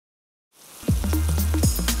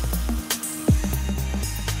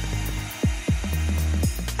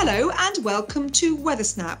Hello and welcome to Weather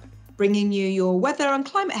Snap, bringing you your weather and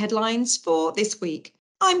climate headlines for this week.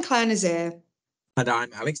 I'm Clare Nasir. And I'm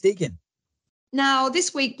Alex Deakin. Now,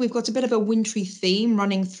 this week we've got a bit of a wintry theme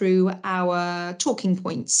running through our talking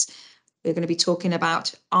points. We're going to be talking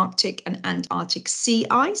about Arctic and Antarctic sea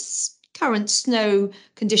ice, current snow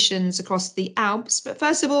conditions across the Alps. But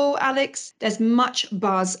first of all, Alex, there's much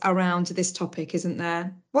buzz around this topic, isn't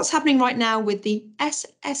there? What's happening right now with the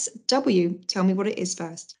SSW? Tell me what it is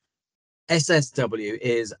first. SSW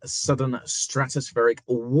is sudden stratospheric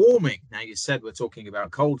warming. Now, you said we're talking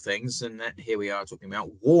about cold things, and here we are talking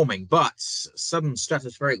about warming. But sudden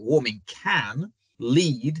stratospheric warming can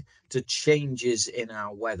lead to changes in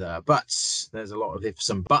our weather. But there's a lot of ifs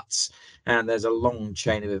and buts, and there's a long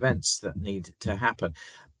chain of events that need to happen.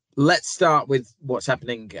 Let's start with what's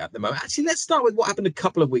happening at the moment. Actually, let's start with what happened a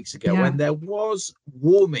couple of weeks ago when there was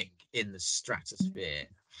warming in the stratosphere,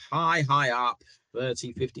 high up,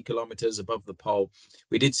 30, 50 kilometers above the pole.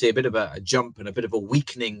 We did see a bit of a jump and a bit of a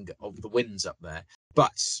weakening of the winds up there,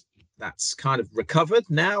 but that's kind of recovered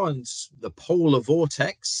now, and the polar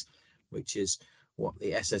vortex, which is what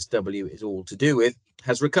the SSW is all to do with,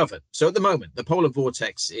 has recovered. So at the moment, the polar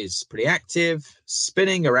vortex is pretty active,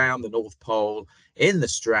 spinning around the North Pole in the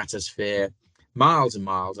stratosphere, miles and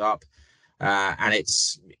miles up, and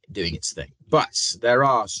it's doing its thing. But there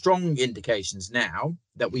are strong indications now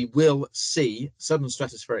that we will see sudden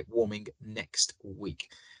stratospheric warming next week.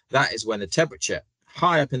 That is when the temperature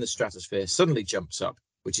high up in the stratosphere suddenly jumps up,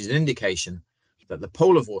 which is an indication that the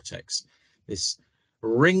polar vortex, this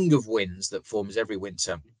ring of winds that forms every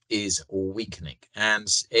winter, is weakening. And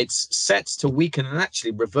it's set to weaken and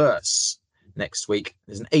actually reverse next week.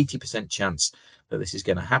 There's an 80% chance that this is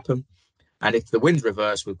going to happen. And if the winds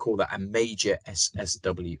reverse, we'll call that a major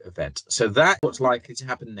SSW event. So that's what's likely to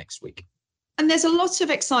happen next week. And there's a lot of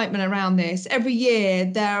excitement around this. Every year,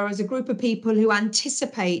 there is a group of people who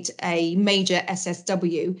anticipate a major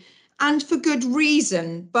SSW, and for good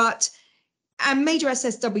reason. But a major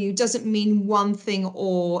SSW doesn't mean one thing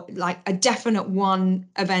or like a definite one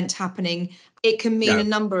event happening. It can mean a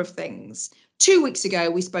number of things. 2 weeks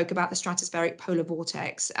ago, we spoke about the stratospheric polar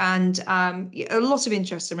vortex, and a lot of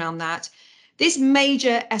interest around that. This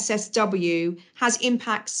major SSW has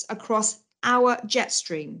impacts across our jet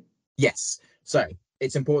stream. Yes. So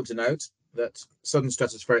it's important to note that sudden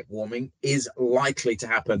stratospheric warming is likely to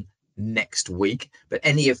happen next week, but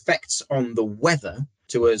any effects on the weather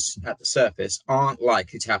to us at the surface aren't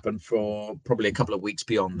likely to happen for probably a couple of weeks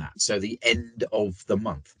beyond that. So the end of the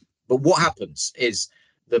month. But what happens is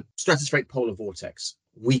the stratospheric polar vortex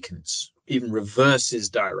weakens, even reverses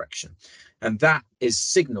direction. And that is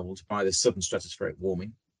signaled by the sudden stratospheric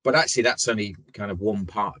warming. But actually, that's only kind of one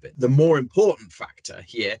part of it. The more important factor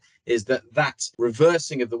here is that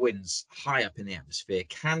reversing of the winds high up in the atmosphere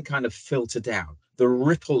can kind of filter down. The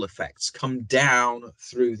ripple effects come down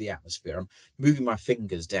through the atmosphere. I'm moving my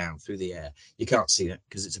fingers down through the air. You can't see that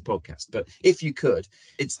because it's a podcast. But if you could,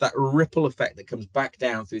 it's that ripple effect that comes back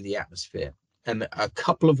down through the atmosphere. And a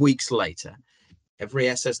couple of weeks later, every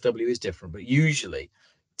SSW is different, but usually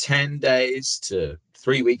 10 days to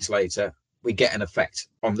 3 weeks later, we get an effect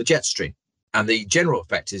on the jet stream. And the general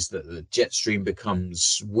effect is that the jet stream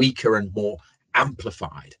becomes weaker and more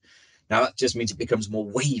amplified. Now, that just means it becomes more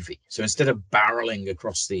wavy. So instead of barreling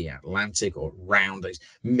across the Atlantic or around those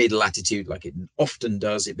mid-latitude like it often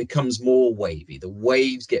does, it becomes more wavy. The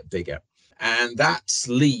waves get bigger. And that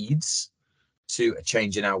leads to a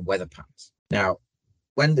change in our weather patterns. Now,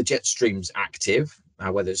 when the jet stream's active,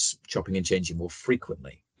 our weather's chopping and changing more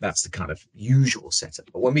frequently. That's the kind of usual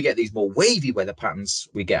setup. But when we get these more wavy weather patterns,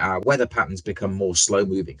 we get our weather patterns become more slow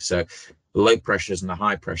moving. So the low pressures and the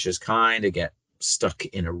high pressures kind of get stuck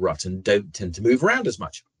in a rut and don't tend to move around as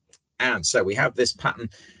much. And so we have this pattern,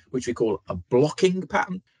 which we call a blocking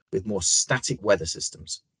pattern, with more static weather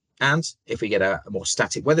systems. And if we get a more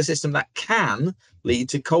static weather system, that can lead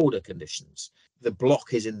to colder conditions. The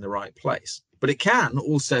block is in the right place. But it can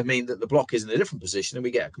also mean that the block is in a different position and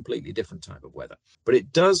we get a completely different type of weather. But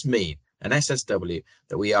it does mean an SSW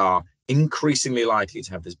that we are increasingly likely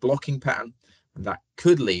to have this blocking pattern, and that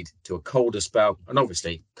could lead to a colder spell. And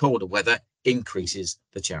obviously, colder weather increases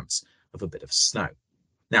the chance of a bit of snow.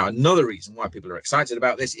 Now, another reason why people are excited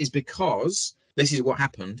about this is because this is what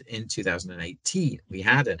happened in 2018. We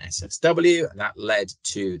had an SSW, and that led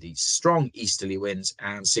to these strong easterly winds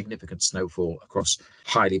and significant snowfall across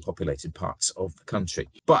highly populated parts of the country.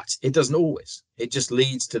 But it doesn't always. It just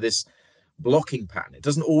leads to this blocking pattern. It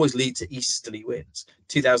doesn't always lead to easterly winds.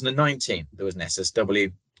 2019, there was an SSW,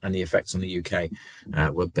 and the effects on the UK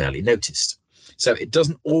were barely noticed. So it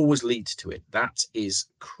doesn't always lead to it. That is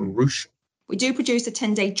crucial. We do produce a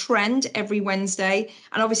 10-day trend every Wednesday,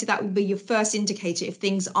 and obviously that will be your first indicator if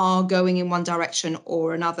things are going in one direction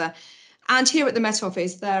or another. And here at the Met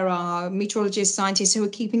Office, there are meteorologists, scientists who are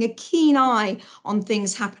keeping a keen eye on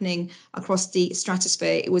things happening across the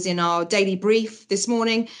stratosphere. It was in our daily brief this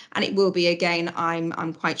morning, and it will be again,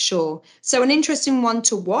 I'm quite sure. So an interesting one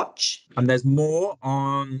to watch. And there's more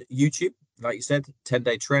on YouTube. Like you said,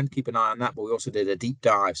 10-day trend, keep an eye on that. But we also did a deep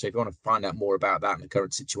dive. So if you want to find out more about that and the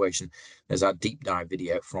current situation, there's our deep dive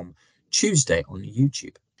video from Tuesday on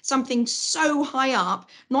YouTube. Something so high up,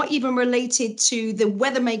 not even related to the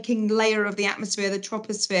weather-making layer of the atmosphere, the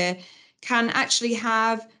troposphere, can actually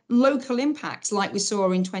have local impacts like we saw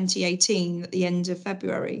in 2018 at the end of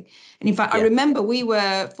February. And in fact, I remember we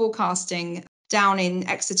were forecasting down in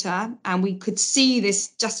Exeter and we could see this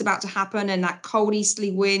just about to happen, and that cold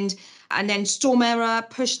easterly wind, and then storm Era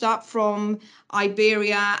pushed up from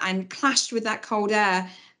Iberia and clashed with that cold air.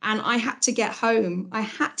 And I had to get home. I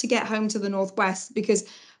had to get home to the northwest because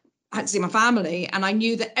I had to see my family, and I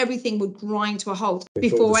knew that everything would grind to a halt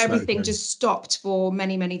before everything just stopped for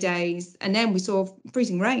many, many days. And then we saw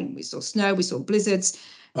freezing rain, we saw snow, we saw blizzards.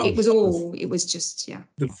 It was just, yeah.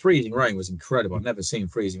 The freezing rain was incredible. I've never seen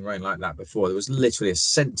freezing rain like that before. There was literally a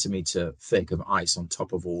centimetre thick of ice on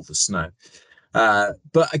top of all the snow.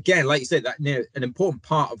 But again, like you said, that an important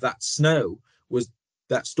part of that snow was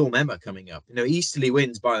that storm Emma coming up. Easterly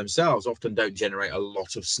winds by themselves often don't generate a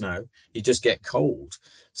lot of snow. You just get cold.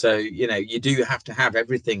 So, you do have to have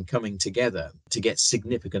everything coming together to get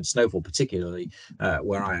significant snowfall, particularly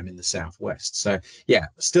where I am in the southwest. So, yeah,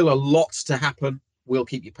 still a lot to happen. We'll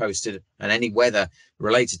keep you posted. And any weather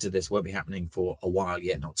related to this won't be happening for a while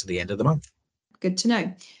yet, not to the end of the month. Good to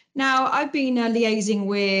know. Now, I've been liaising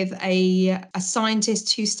with a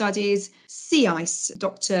scientist who studies sea ice,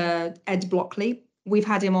 Dr. Ed Blockley. We've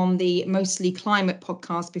had him on the Mostly Climate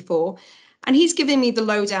podcast before, and he's giving me the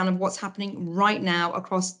lowdown of what's happening right now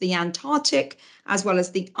across the Antarctic as well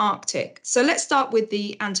as the Arctic. So let's start with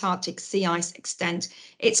the Antarctic sea ice extent.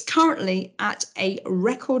 It's currently at a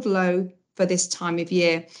record low for this time of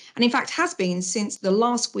year, and in fact has been since the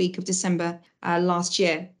last week of December last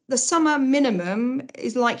year. The summer minimum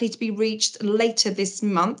is likely to be reached later this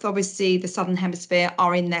month. Obviously, the Southern Hemisphere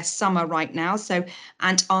are in their summer right now, so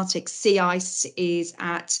Antarctic sea ice is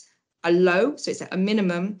at a low, so it's at a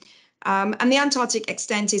minimum. And the Antarctic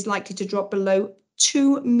extent is likely to drop below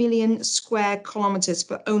 2 million square kilometres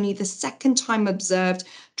for only the second time observed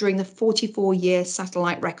during the 44-year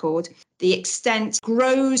satellite record. The extent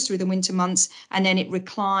grows through the winter months and then it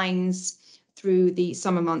reclines through the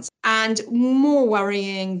summer months. And more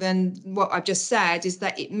worrying than what I've just said is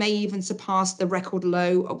that it may even surpass the record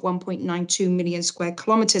low of 1.92 million square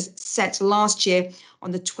kilometres set last year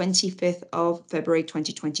on the 25th of February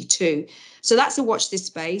 2022. So that's a watch this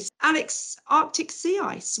space. Alex, Arctic sea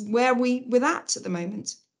ice, where are we with that at the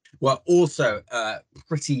moment? Well, also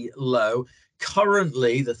pretty low.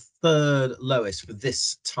 Currently the third lowest for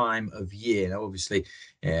this time of year. Now, obviously,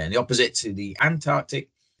 the opposite to the Antarctic,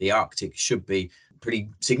 the Arctic should be pretty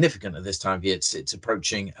significant at this time of year. It's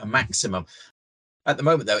approaching a maximum. At the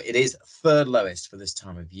moment, though, it is third lowest for this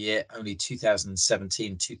time of year. Only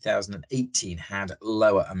 2017, 2018 had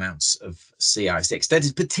lower amounts of sea ice. The extent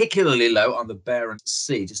is particularly low on the Barents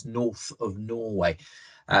Sea, just north of Norway.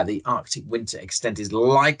 The Arctic winter extent is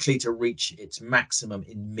likely to reach its maximum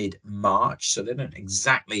in mid-March. So they don't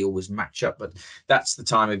exactly always match up, but that's the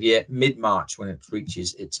time of year, mid-March, when it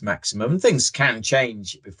reaches its maximum. And things can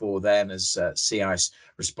change before then as sea ice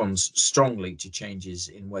responds strongly to changes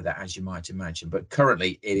in weather, as you might imagine. But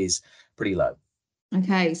currently it is pretty low.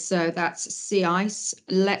 Okay, so that's sea ice.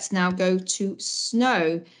 Let's now go to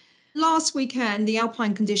snow. Last weekend, the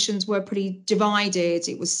alpine conditions were pretty divided.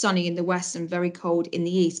 It was sunny in the west and very cold in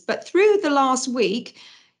the east. But through the last week,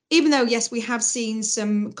 even though, yes, we have seen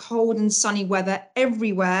some cold and sunny weather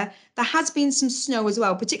everywhere, there has been some snow as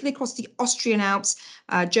well, particularly across the Austrian Alps,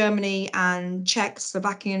 Germany and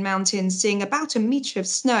Czechoslovakian mountains, seeing about a metre of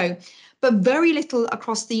snow, but very little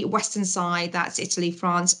across the western side. That's Italy,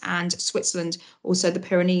 France and Switzerland. Also the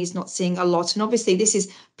Pyrenees, not seeing a lot. And obviously this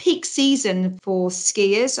is peak season for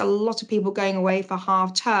skiers. A lot of people going away for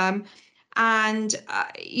half term. And,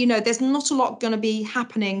 there's not a lot going to be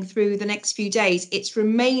happening through the next few days. It's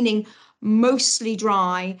remaining mostly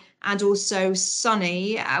dry and also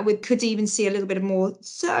sunny. We could even see a little bit of more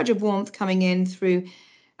surge of warmth coming in through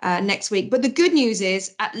next week. But the good news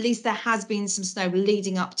is at least there has been some snow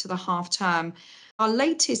leading up to the half term. Our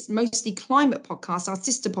latest Mostly Climate podcast, our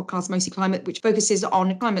sister podcast, Mostly Climate, which focuses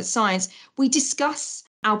on climate science, we discuss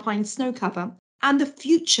alpine snow cover and the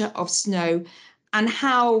future of snow and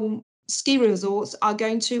how ski resorts are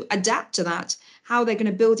going to adapt to that, how they're going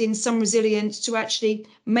to build in some resilience to actually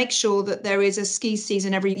make sure that there is a ski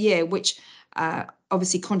season every year, which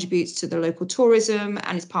obviously contributes to the local tourism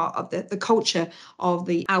and is part of the culture of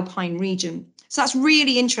the Alpine region. So that's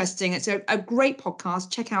really interesting. It's a great podcast.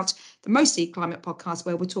 Check out the Mostly Climate podcast,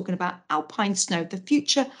 where we're talking about alpine snow, the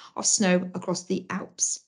future of snow across the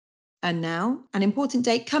Alps. And now, an important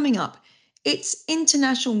date coming up. It's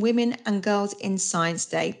International Women and Girls in Science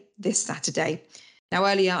Day this Saturday. Now,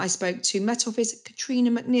 earlier I spoke to Met Office Katrina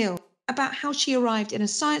Macneill about how she arrived in a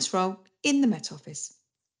science role in the Met Office.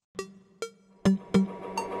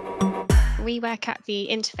 We work at the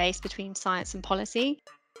interface between science and policy.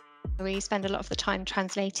 We spend a lot of the time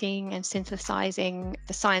translating and synthesizing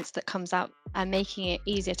the science that comes out and making it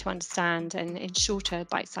easier to understand and in shorter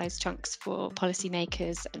bite-sized chunks for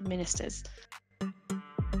policymakers and ministers.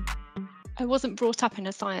 I wasn't brought up in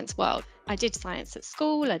a science world. I did science at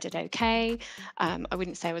school, I did okay. I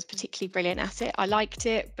wouldn't say I was particularly brilliant at it. I liked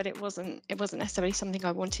it, but it wasn't necessarily something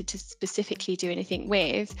I wanted to specifically do anything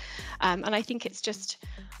with. And I think it's just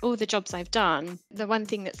all the jobs I've done, the one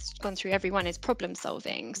thing that's gone through everyone is problem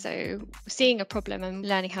solving. So seeing a problem and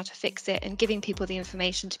learning how to fix it and giving people the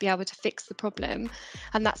information to be able to fix the problem.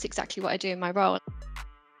 And that's exactly what I do in my role.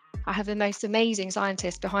 I have the most amazing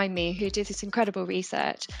scientists behind me who do this incredible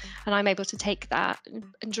research, and I'm able to take that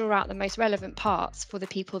and draw out the most relevant parts for the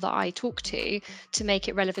people that I talk to make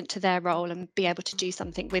it relevant to their role and be able to do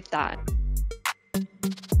something with that.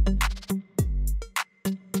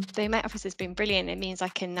 The Met Office has been brilliant. It means I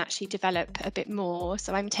can actually develop a bit more.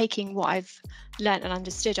 So I'm taking what I've learnt and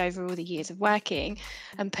understood over all the years of working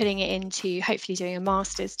and putting it into hopefully doing a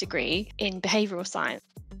master's degree in behavioural science.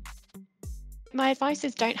 My advice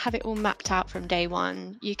is don't have it all mapped out from day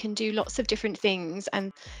one. You can do lots of different things,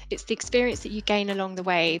 and it's the experience that you gain along the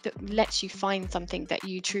way that lets you find something that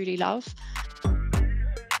you truly love.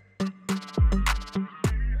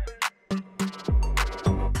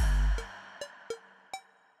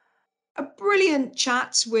 A brilliant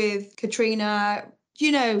chat with Katrina,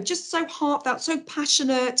 just so heartfelt, so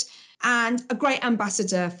passionate, and a great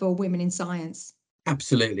ambassador for women in science.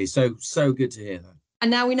 Absolutely. So good to hear that. And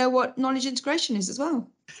now we know what knowledge integration is as well.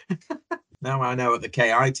 Now I know what the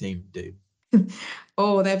KI team do.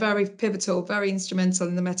 Oh, they're very pivotal, very instrumental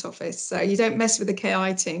in the Met Office. So you don't mess with the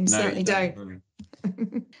KI team, certainly don't.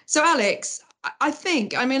 No. So Alex, I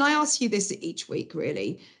ask you this each week,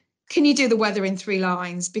 really. Can you do the weather in 3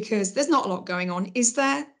 lines? Because there's not a lot going on, is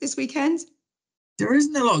there, this weekend? There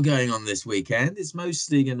isn't a lot going on this weekend. It's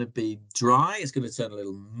mostly going to be dry. It's going to turn a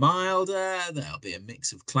little milder. There'll be a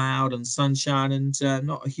mix of cloud and sunshine and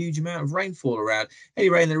not a huge amount of rainfall around. Any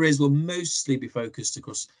rain there is will mostly be focused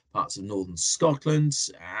across parts of northern Scotland,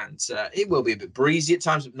 and it will be a bit breezy at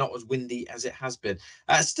times, but not as windy as it has been.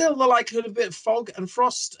 Still the likelihood of a bit of fog and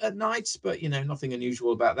frost at night, but nothing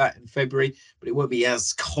unusual about that in February. But it won't be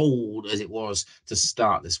as cold as it was to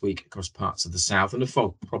start this week across parts of the south, and the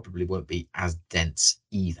fog probably won't be as dense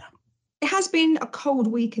either. It has been a cold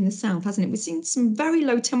week in the south, hasn't it? We've seen some very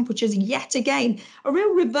low temperatures yet again, a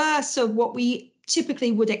real reverse of what we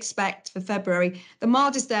typically would expect for February. The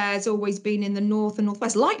mildest there has always been in the north and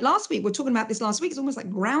northwest. Like last week, we're talking about this last week, it's almost like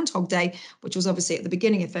Groundhog Day, which was obviously at the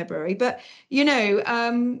beginning of February. But,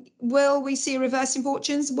 will we see a reverse in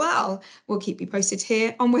fortunes? Well, we'll keep you posted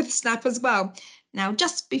here on With Snap as well. Now,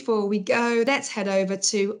 just before we go, let's head over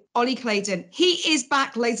to Ollie Claydon. He is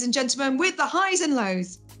back, ladies and gentlemen, with the highs and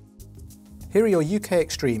lows. Here are your UK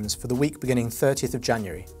extremes for the week beginning 30th of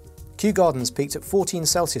January. Kew Gardens peaked at 14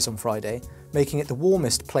 Celsius on Friday, making it the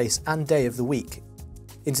warmest place and day of the week.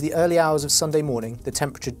 Into the early hours of Sunday morning, the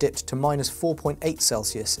temperature dipped to minus 4.8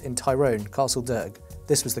 Celsius in Tyrone, Castle Derg.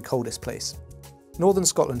 This was the coldest place. Northern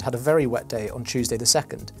Scotland had a very wet day on Tuesday the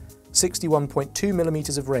 2nd. 61.2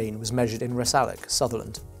 millimetres of rain was measured in Ressalloch,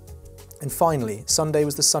 Sutherland. And finally, Sunday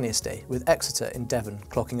was the sunniest day, with Exeter in Devon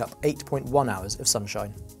clocking up 8.1 hours of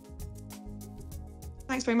sunshine.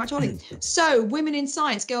 Thanks very much, Ollie. So, women in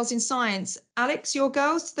science, girls in science. Alex, your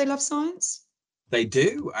girls, do they love science? They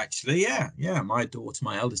do, actually, yeah. My daughter,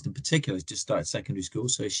 my eldest in particular, has just started secondary school,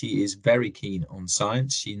 so she is very keen on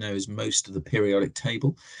science. She knows most of the periodic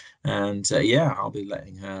table. And I'll be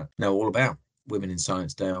letting her know all about Women in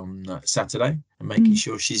Science Day on Saturday and making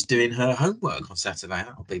sure she's doing her homework on Saturday.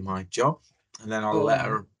 That'll be my job. And then I'll let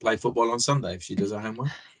her play football on Sunday if she does her homework.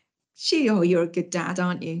 You're a good dad,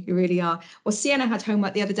 aren't you? You really are. Well, Sienna had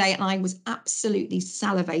homework the other day and I was absolutely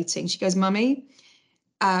salivating. She goes, Mummy,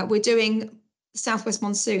 we're doing Southwest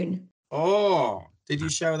Monsoon. Oh, did you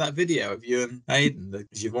show that video of you and Hayden, the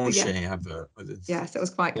Givenchy advert? Yes, it was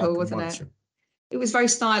quite cool, wasn't it? It was very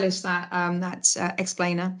stylish, that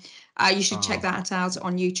explainer. You should check that out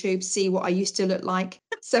on YouTube, see what I used to look like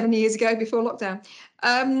 7 years ago before lockdown.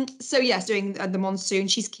 So yes, doing the monsoon,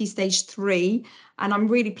 she's key stage 3. And I'm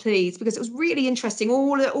really pleased because it was really interesting,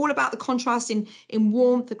 all about the contrast in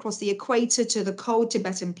warmth across the equator to the cold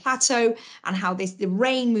Tibetan plateau, and how the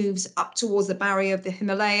rain moves up towards the barrier of the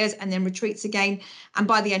Himalayas and then retreats again. And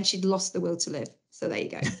by the end, she'd lost the will to live. So there you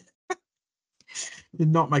go.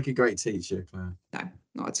 You'd not make a great teacher, Claire. No,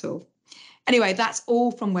 not at all. Anyway, that's all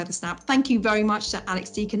from WeatherSnap. Thank you very much to Alex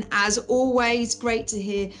Deakin. As always, great to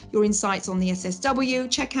hear your insights on the SSW.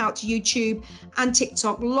 Check out YouTube and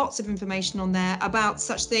TikTok. Lots of information on there about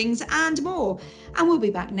such things and more. And we'll be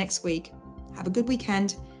back next week. Have a good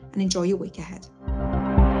weekend and enjoy your week ahead.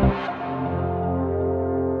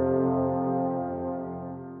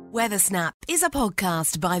 WeatherSnap is a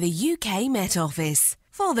podcast by the UK Met Office.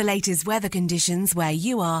 For the latest weather conditions where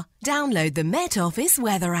you are, download the Met Office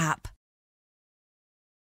weather app.